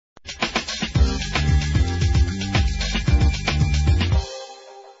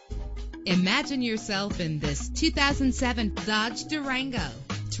Imagine yourself in this 2007 Dodge Durango.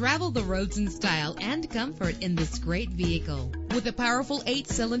 Travel the roads in style and comfort in this great vehicle. With a powerful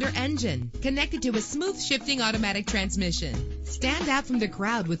 8-cylinder engine connected to a smooth shifting automatic transmission. Stand out from the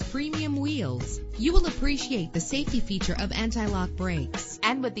crowd with premium wheels. You will appreciate the safety feature of anti-lock brakes.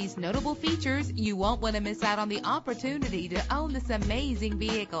 And with these notable features, you won't want to miss out on the opportunity to own this amazing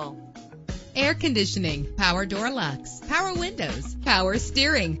vehicle. Air conditioning, power door locks, power windows, power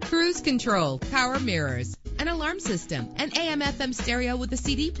steering, cruise control, power mirrors, an alarm system, an AM/FM stereo with a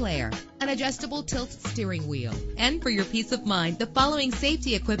CD player, an adjustable tilt steering wheel. And for your peace of mind, the following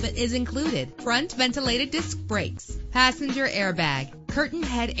safety equipment is included: front ventilated disc brakes, passenger airbag, curtain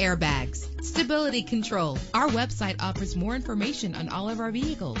head airbags, stability control. Our website offers more information on all of our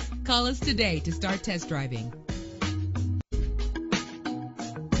vehicles. Call us today to start test driving.